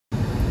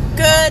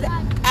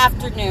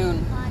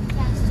afternoon,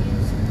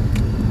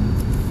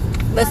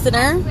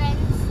 listener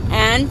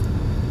and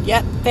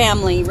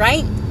family,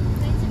 right?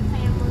 Friends and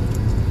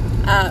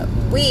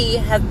family. We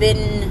have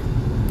been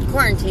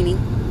quarantining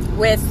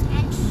with.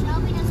 And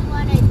Shelby doesn't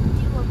want to do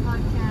a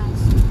podcast.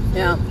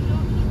 Yeah. She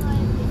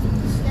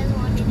doesn't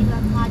want to do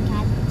a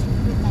podcast, but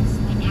she's with us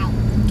right now.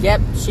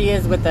 Yep, she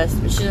is with us,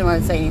 but she doesn't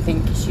want to say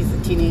anything because she's a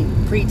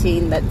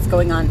preteen that's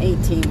going on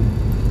 18.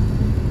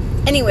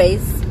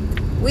 Anyways,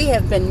 we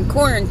have been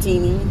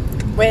quarantining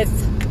with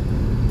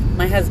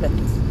my husband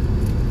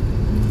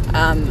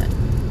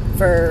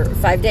for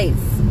 5 days.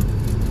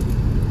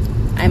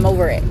 I'm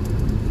over it.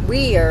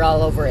 We are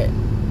all over it.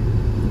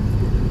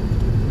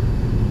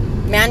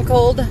 Man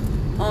cold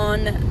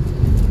on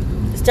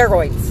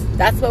steroids.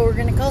 That's what we're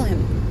going to call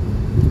him.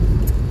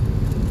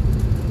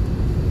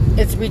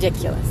 It's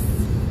ridiculous.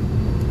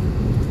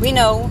 We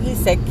know he's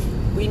sick.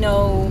 We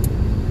know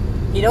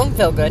he don't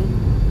feel good.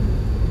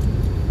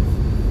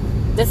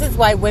 This is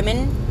why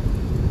women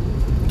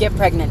get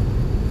pregnant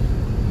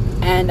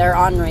and are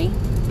ornery,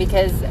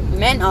 because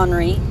men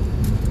ornery,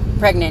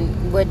 pregnant,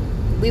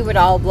 we would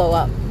all blow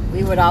up.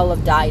 We would all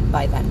have died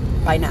by now.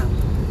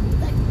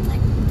 Like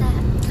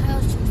that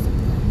Kyle shows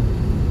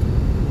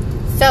something.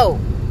 So,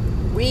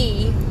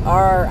 we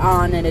are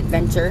on an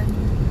adventure.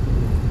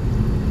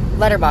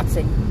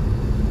 Letterboxing.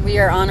 We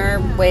are on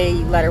our way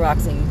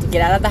letterboxing to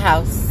get out of the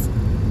house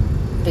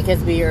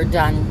because we are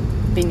done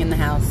being in the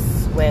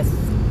house with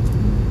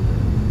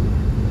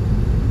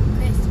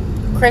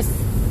Chris.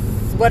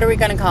 What are we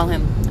going to call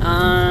him?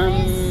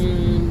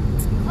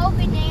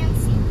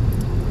 CividNancy.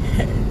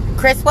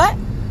 Chris what?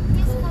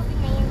 Chris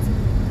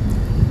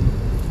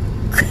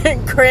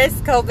CividNancy. Chris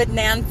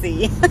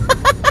CividNancy.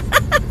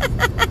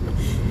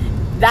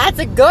 That's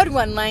a good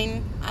one,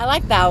 Lane. I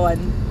like that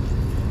one.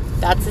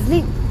 That's his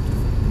name.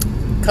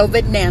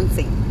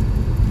 CividNancy.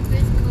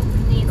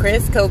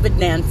 Chris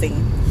CividNancy.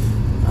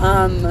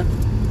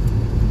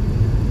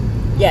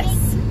 Yes.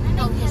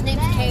 No, his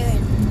name's Karen.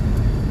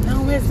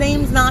 No, his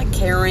name's not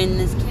Karen.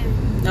 It's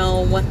Karen.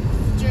 No. It's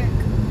jerk.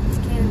 It's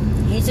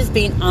Karen. He's just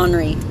being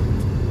ornery.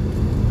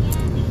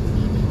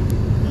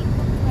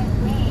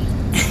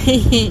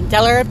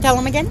 Tell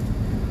him again.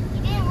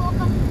 He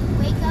didn't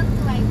wake up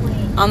the right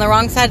way. On the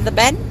wrong side of the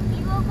bed?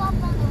 He woke up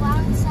on the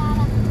wrong side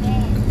of the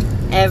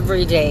bed.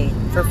 Every day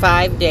for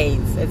 5 days.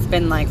 It's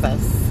been like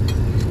this.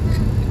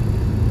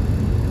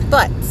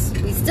 But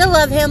we still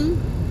love him.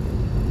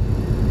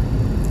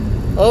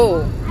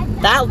 Oh,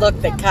 that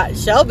look that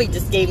Shelby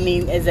just gave me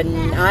is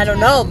I don't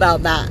know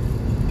about that.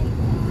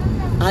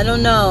 I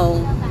don't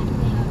know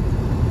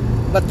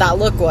what that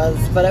look was,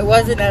 but it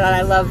wasn't an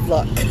I love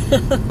look.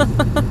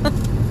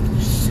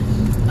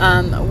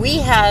 We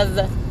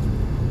have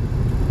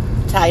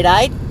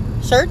tie-dyed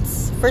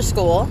shirts for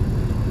school.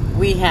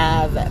 We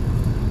have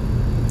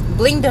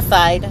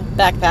bling-defied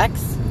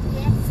backpacks.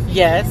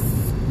 Yes.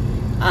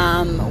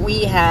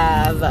 We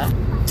have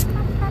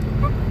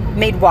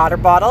made water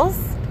bottles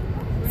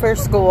for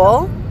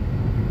school.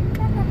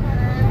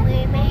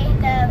 We made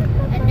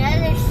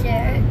another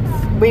shirt.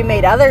 We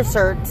made other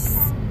shirts,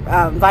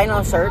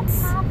 vinyl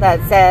shirts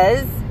that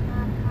says.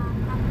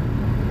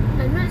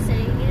 I'm not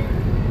saying it.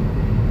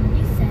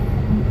 You said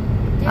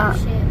it.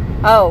 Dipshit.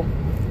 Oh.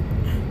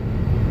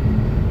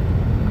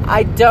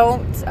 I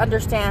don't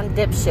understand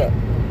dipshit.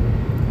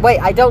 Wait,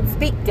 I don't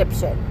speak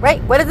dipshit.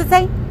 Right? What does it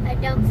say? I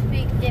don't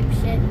speak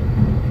dipshit.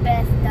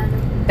 Beth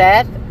Dunham.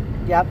 Beth?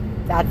 Yep,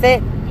 that's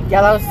it.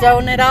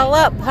 Yellowstone it all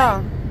up,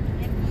 huh?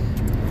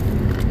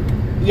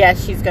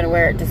 Yes, she's going to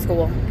wear it to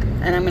school.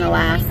 And I'm going to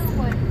laugh.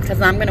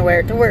 Because I'm going to wear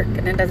it to work.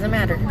 And it doesn't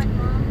matter. It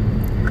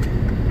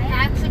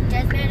actually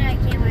does matter. I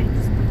can't wear it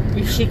to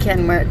school. She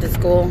can wear it to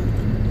school.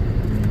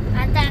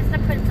 I have to ask the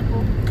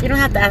principal. You don't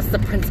have to ask the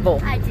principal.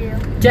 I do.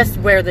 Just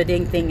wear the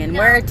dang thing and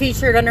wear a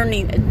t-shirt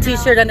underneath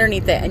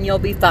underneath it and you'll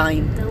be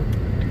fine. Nope.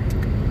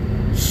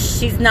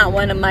 She's not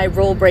one of my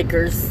rule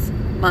breakers.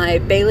 My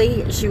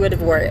Bailey, she would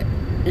have wore it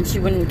and she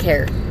wouldn't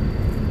care.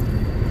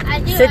 I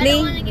do.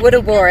 Sydney would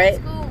have wore it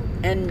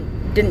and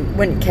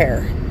wouldn't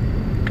care.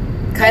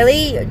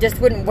 Kylie just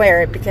wouldn't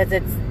wear it because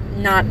it's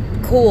not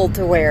cool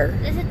to wear.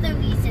 This is the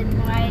reason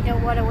why I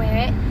don't want to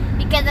wear it.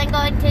 Because I'm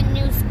going to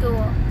new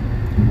school.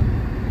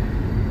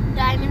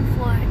 Diamond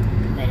Ford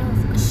Middle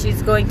School.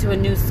 She's going to a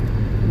new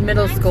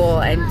middle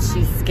school and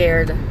she's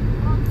scared.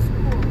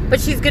 But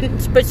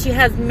she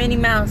has Minnie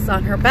Mouse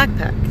on her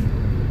backpack.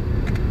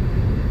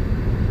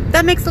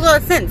 That makes a lot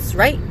of sense,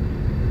 right?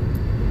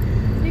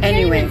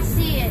 Anyways.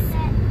 See it.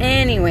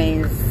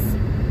 Anyways.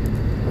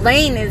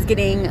 Lane is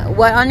getting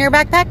what on your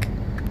backpack?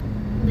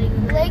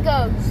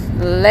 Legos.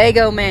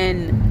 Lego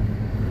men.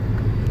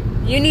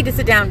 You need to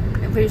sit down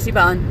and put your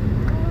seatbelt on.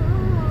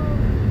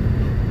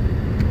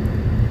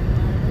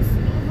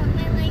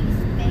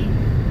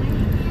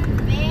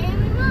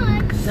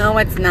 No,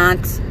 it's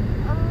not.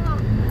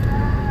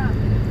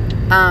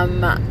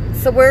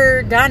 So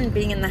we're done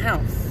being in the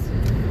house.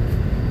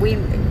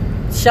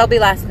 Shelby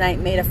last night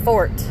made a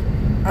fort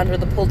under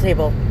the pool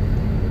table.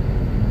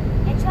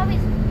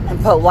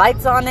 And put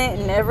lights on it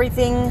and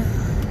everything.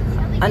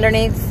 Shelby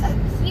underneath.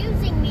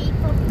 Accusing me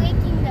for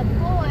breaking the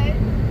board.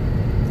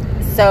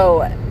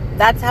 So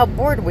that's how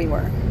bored we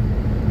were.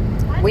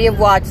 We have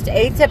watched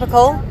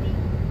Atypical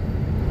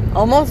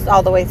almost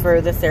all the way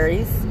through the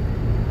series.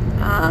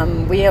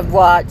 We have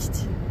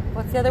watched,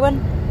 what's the other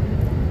one?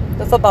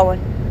 The football one.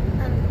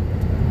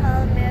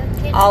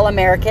 All-American.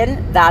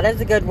 All-American. That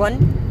is a good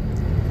one.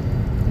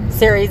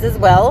 Series as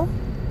well.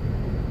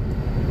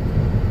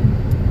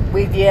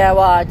 We've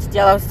watched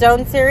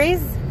Yellowstone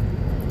series.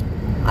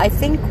 I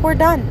think we're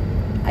done.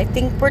 I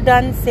think we're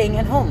done staying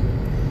at home.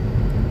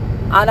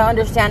 I don't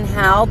understand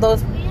how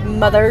those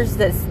mothers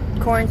that's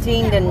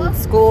quarantined in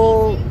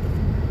school,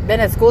 been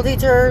a school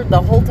teacher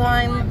the whole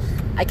time.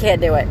 I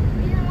can't do it.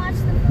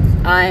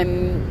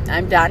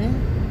 I'm done.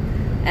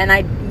 And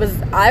I was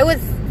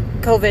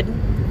COVID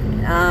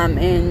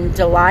in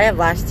July of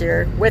last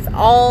year with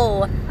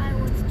all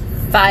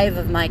 5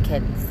 of my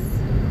kids.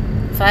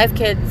 5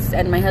 kids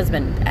and my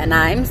husband. And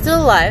I'm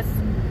still alive.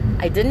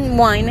 I didn't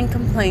whine and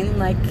complain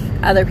like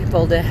other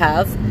people did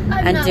have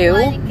and do.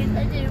 I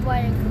didn't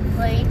whine and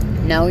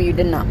complain. No, you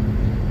did not.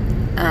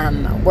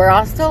 We're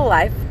all still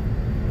alive.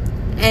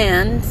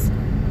 And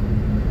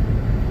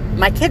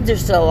my kids are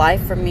still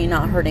alive from me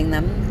not hurting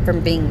them, from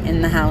being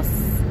in the house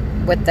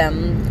with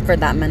them for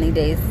that many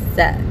days.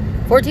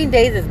 14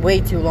 days is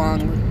way too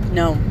long.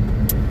 No.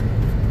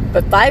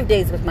 But 5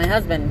 days with my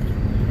husband.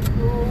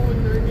 Oh,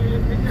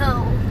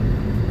 no.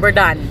 We're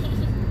done.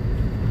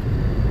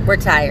 We're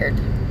tired.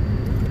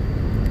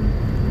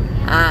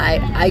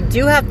 I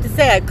do have to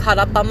say I caught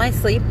up on my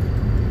sleep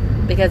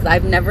because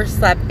I've never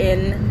slept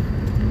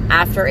in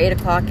after 8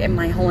 o'clock in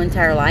my whole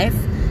entire life.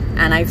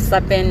 And I've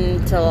slept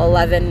in till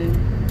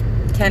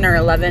 10 or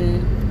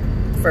 11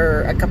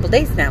 for a couple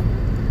days now.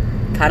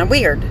 Kind of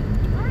weird.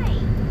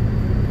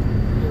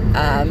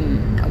 Why?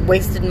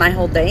 Wasted my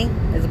whole day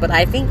is what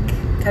I think,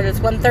 because it's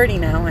 1:30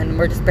 now and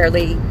we're just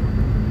barely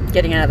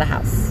getting out of the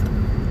house.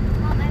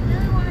 Mom, I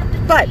really want a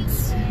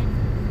vacation.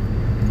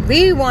 But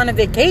we want a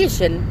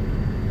vacation.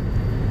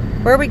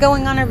 Where are we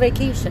going on our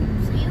vacation?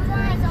 So you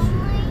guys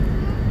only?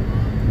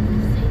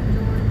 St.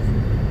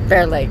 George.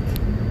 Bear Lake.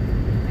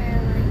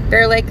 Barely.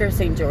 Bear Lake or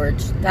St.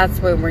 George. That's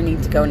where we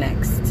need to go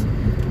next.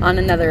 On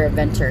another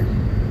adventure.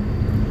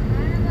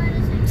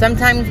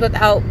 Sometimes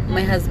without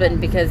my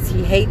husband because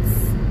he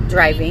hates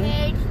driving. He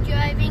hates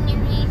driving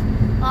and he's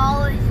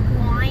always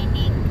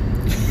whining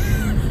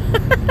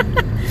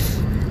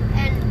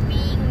and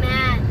being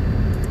mad.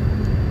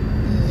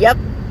 Yep.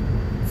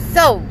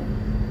 So,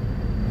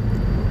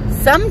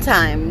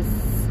 sometimes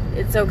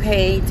it's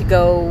okay to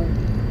go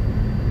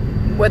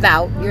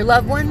without your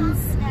loved ones.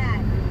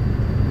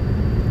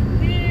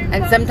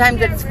 And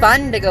sometimes it's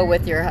fun to go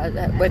with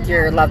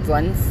your loved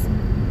ones.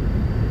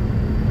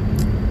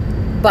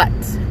 But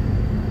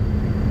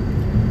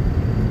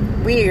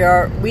we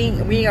are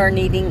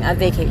needing a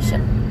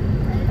vacation.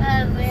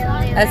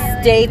 A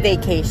stay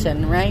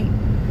vacation, right?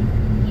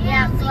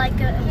 Yeah, it's like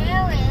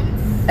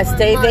a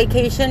stay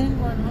vacation?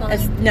 A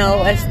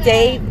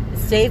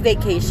stay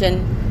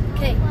vacation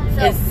Okay,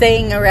 so is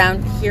staying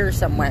around here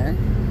somewhere.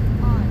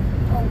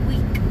 a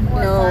week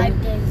or No.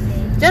 5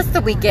 days. Just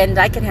the weekend.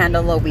 I can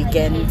handle a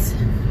weekend. I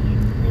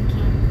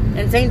can't.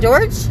 In St.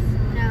 George?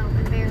 No,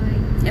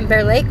 barely. In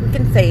Bear Lake? We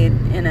can stay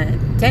in a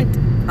tent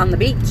on the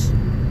beach.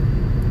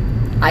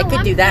 I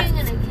could do that. In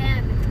a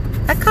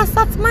cabin. That costs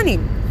lots of money.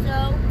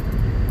 So,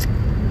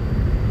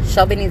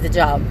 Shelby needs a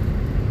job.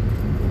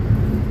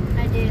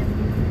 I do.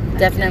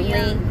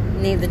 Definitely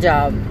needs a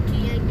job. Too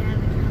young to have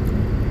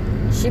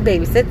a job. She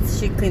babysits.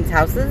 She cleans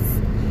houses.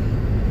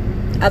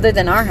 Other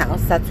than our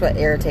house, that's what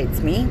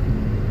irritates me.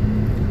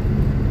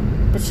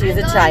 But she's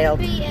a child.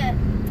 I'm going to be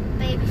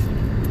a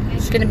babysitter.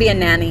 She's going to be a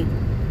nanny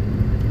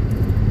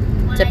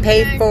When to I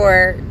pay turn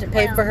for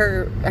 12.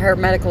 her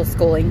medical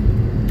schooling.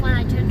 When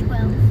I turn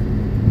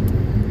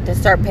 12. To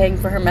start paying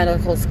for her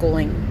medical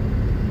schooling.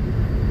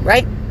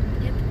 Right?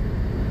 Yep.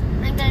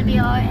 I'm going to be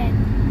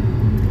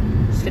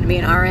RN. She's going to be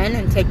an RN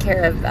and take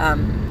care of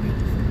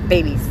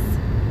babies.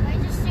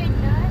 Registered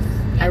nurse.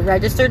 A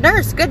registered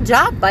nurse. Good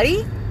job,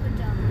 buddy. Good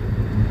job.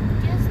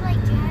 Just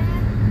like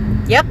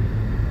Jana. Yep.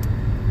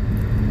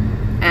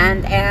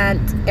 And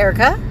Aunt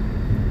Erica.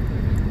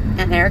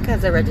 Aunt Erica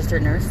is a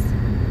registered nurse.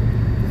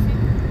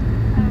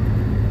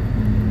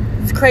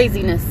 It's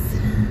craziness.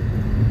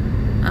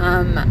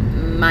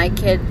 My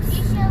kids.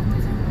 Tisha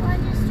was a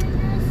registered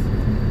nurse.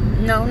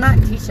 No, not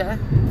Tisha.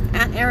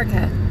 Aunt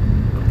Erica.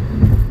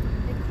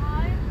 The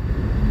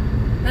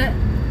car.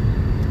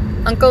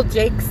 Uncle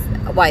Jake's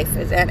wife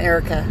is Aunt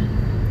Erica.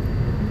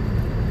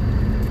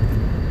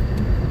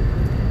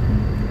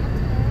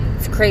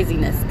 It's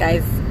craziness,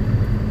 guys.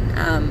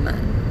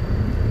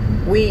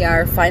 We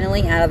are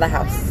finally out of the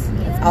house.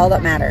 It's all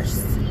that matters.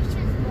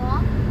 Tisha's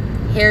mom.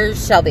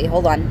 Here's Shelby.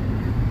 Hold on.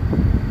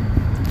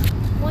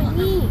 What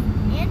me?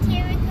 Aunt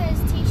Erica is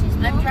Tisha's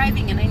mom. I'm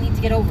driving and I need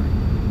to get over.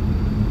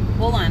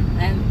 Hold on.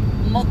 I'm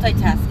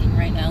multitasking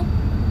right now.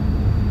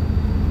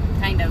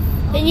 Kind of.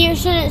 Then you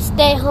shouldn't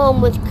stay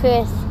home with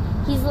Chris.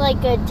 He's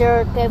like a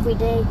jerk every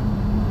day.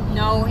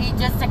 No, he's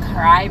just a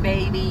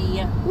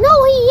crybaby.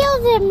 No, he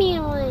yells at me.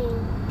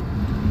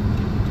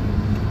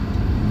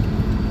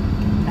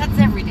 That's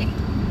every day.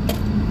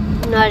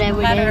 Not No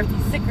every matter day. if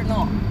he's sick or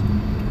not.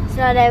 It's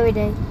not every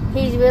day.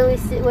 He's really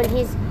sick. When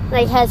he's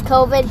like has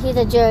COVID, he's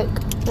a jerk,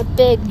 a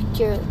big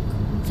jerk.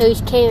 So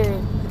he's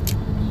Karen.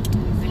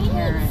 He's a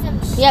Karen.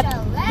 Yep,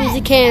 he's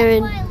a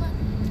Karen.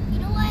 You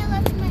know why I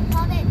left my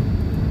pocket?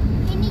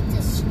 He needs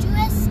to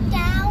stress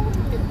down.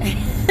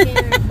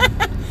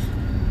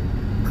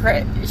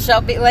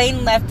 Shelby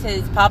Lane left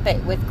his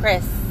puppet with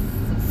Chris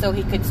so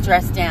he could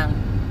stress down.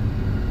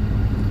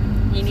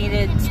 He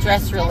needed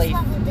stress relief.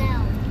 Level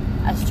down.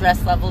 A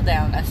stress level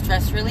down. A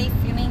stress relief,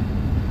 you mean?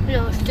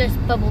 No, it's just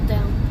bubble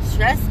down.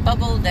 Stress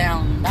bubble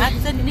down.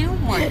 That's a new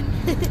one.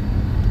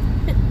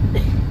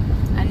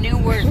 A new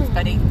word,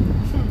 buddy.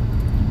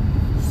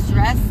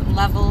 Stress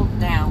level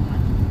down.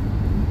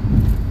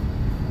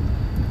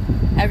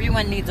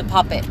 Everyone needs a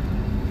puppet.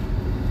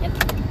 Yep.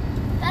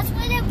 That's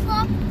why they're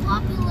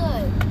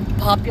popular.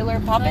 Popular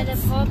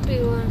puppets?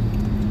 Popular.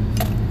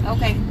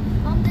 Okay.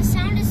 The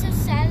sound is so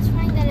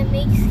satisfying that it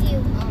makes you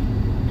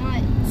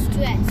not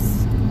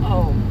stress.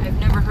 Oh, I've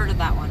never heard of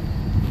that one.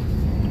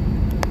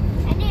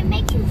 And it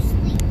makes you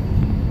sleep.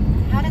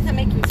 How does it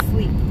make you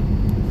sleep?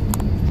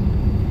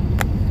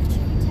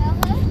 Should we tell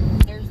her?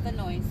 There's the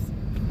noise.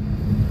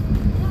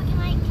 Can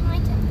I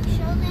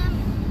show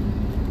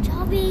them?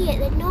 Joby,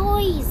 the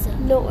noise.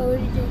 No, I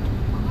already did.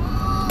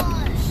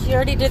 Oh, She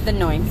already did the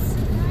noise.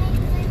 can I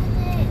play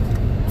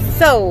with it?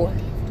 So,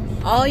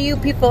 all you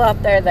people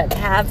out there that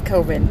have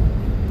COVID,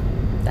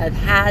 that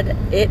had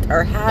it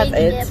or have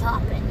They need it, a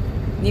puppet.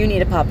 you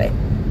need a puppet.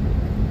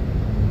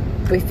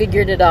 We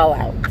figured it all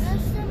out.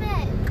 There's some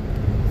at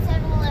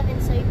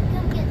 7-Eleven, so you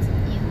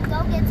can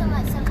go get some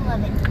at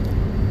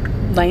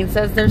 7-Eleven. Lane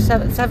says there's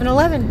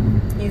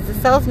 7-Eleven. He's a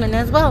salesman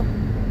as well.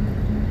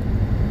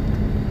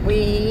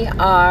 We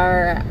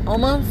are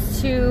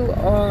almost to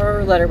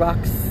our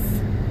letterbox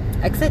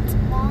exit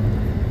Mom,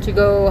 to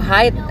go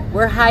hide.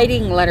 We're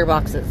hiding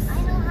letterboxes.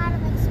 I know how to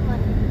make some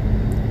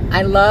money.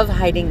 I love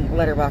hiding I know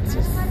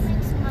letterboxes. how to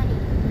make some money.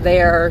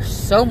 They are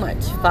so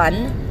much fun.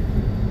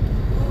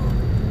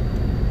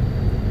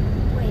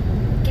 Wait,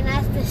 we can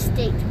ask the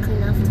state to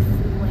clean off the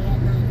freeway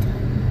at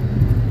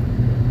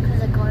nighttime. Because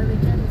the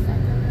garbage on the side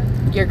of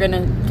the road. You're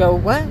gonna go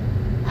what?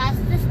 Ask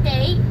the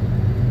state,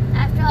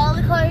 after all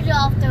the cars are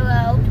off the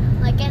road,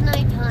 like at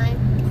nighttime,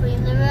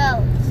 clean the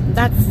roads.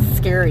 That's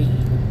scary.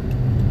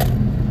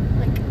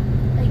 Like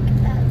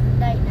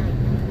at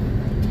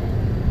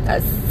nighttime.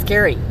 That's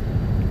scary.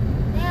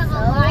 They have So?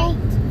 a light.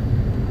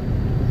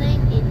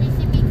 It needs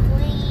to be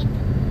clean.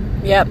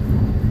 Yep.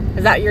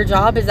 Is that your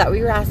job? Is that what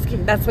you're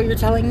asking? That's what you're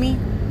telling me?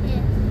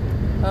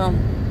 Yeah.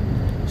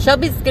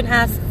 Shelby's gonna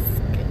ask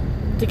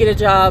to get a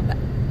job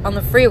on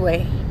the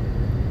freeway.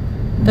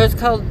 Those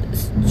called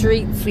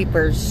street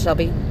sweepers,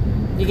 Shelby.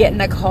 You get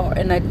in a car,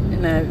 in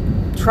a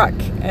truck,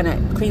 and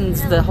it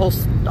cleans the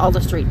all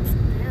the streets.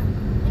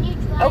 When you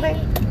drive Okay.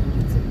 it,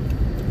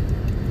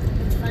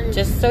 It's fun.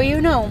 Just so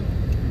you know.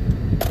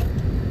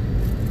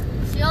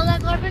 See all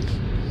that garbage?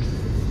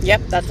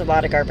 Yep, that's a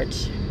lot of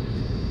garbage.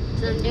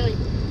 That's what I'm doing.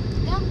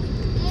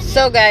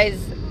 So, guys,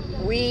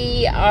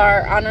 we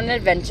are on an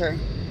adventure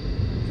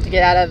to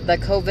get out of the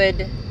COVID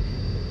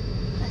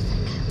That's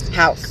like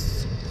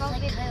house.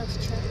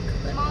 Kyle's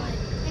truck. Mom,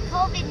 the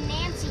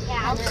CividNancy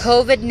house.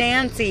 COVID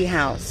Nancy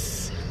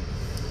house.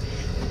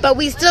 But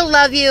we still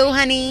love you,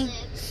 honey,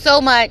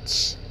 so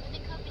much. The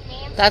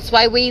CividNancy. That's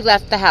why we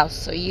left the house,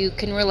 so you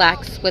can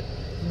relax with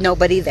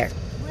nobody there.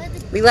 Where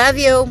the We love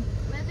you.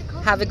 where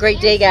the Have a great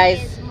day, CividNancy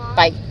guys. is.